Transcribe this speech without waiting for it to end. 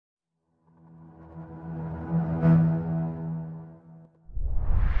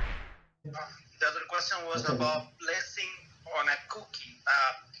question was about blessing on a cookie.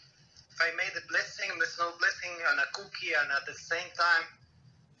 If I made a blessing, there's no blessing on a cookie, and at the same time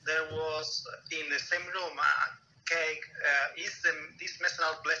there was in the same room a cake. Is this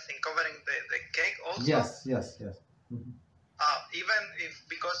message blessing covering the cake also? Yes. Mm-hmm. Even if,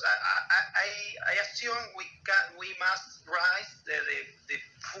 because I assume we must rise the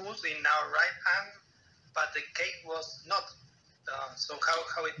food in our right hand, but the cake was not. So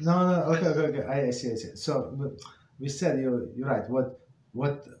how it? No. Okay. I see. So we said you're right.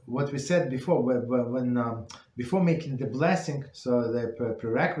 What we said before, when before making the blessing, so the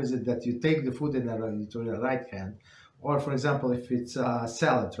prerequisite that you take the food to the right hand, or for example, if it's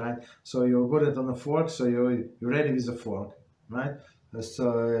salad, right? So you put it on a fork, so you're ready with a fork, right? So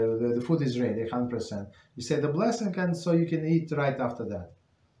the food is ready, 100%. You say the blessing, and so you can eat right after that.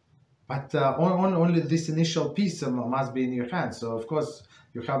 But only this initial piece must be in your hand. So of course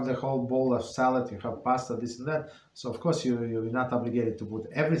you have the whole bowl of salad, you have pasta, this and that. So of course you're not obligated to put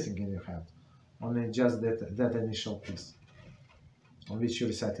everything in your hand, only just that initial piece on which you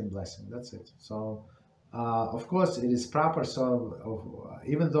recite in blessing. That's it. So of course it is proper. So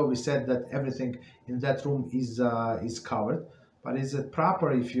even though we said that everything in that room is covered, but is it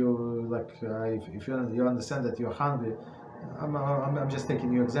proper if you if you understand that you're hungry? I'm just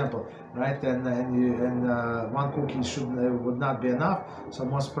taking your example, right? And one cookie would not be enough. So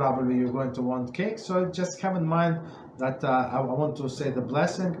most probably you're going to want cake. So just have in mind that I want to say the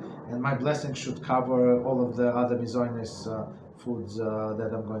blessing, and my blessing should cover all of the other miscellaneous foods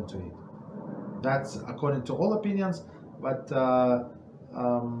that I'm going to eat. That's according to all opinions, but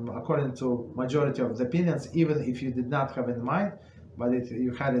according to majority of the opinions, even if you did not have in mind, but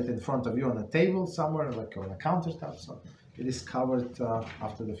you had it in front of you on a table somewhere, like on a countertop, so it is covered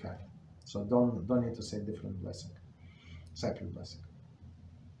after the fact. So don't need to say different blessing, separate blessing.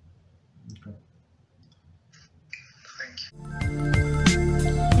 Okay.